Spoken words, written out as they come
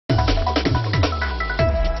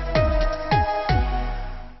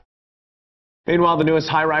Meanwhile, the newest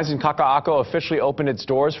high-rise in Kaka'ako officially opened its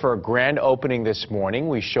doors for a grand opening this morning.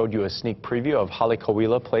 We showed you a sneak preview of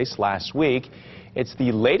Halekauwila Place last week. It's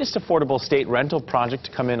the latest affordable state rental project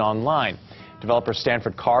to come in online. Developer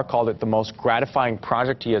Stanford Carr called it the most gratifying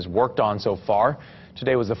project he has worked on so far.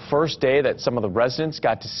 Today was the first day that some of the residents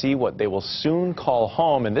got to see what they will soon call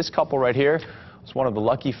home. And this couple right here was one of the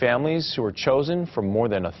lucky families who were chosen from more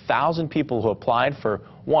than 1,000 people who applied for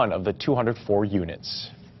one of the 204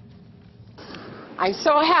 units. I'm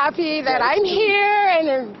so happy that I'm here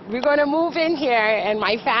and we're going to move in here, and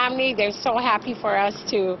my family, they're so happy for us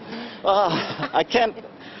too. I can't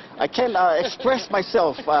express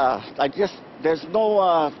myself. There's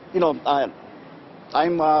no,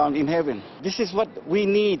 I'm in heaven. This is what we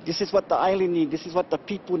need. This is what the island needs. This is what the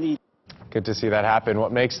people need. Good to see that happen.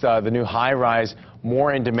 What makes the new high-rise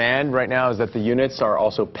more in demand right now is that the units are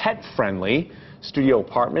also pet-friendly. Studio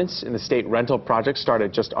apartments in the state rental project start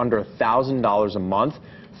at just under $1,000 a month.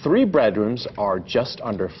 3 bedrooms are just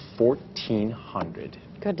under $1,400.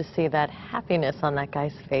 Good to see that happiness on that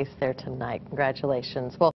guy's face there tonight. Congratulations. Well,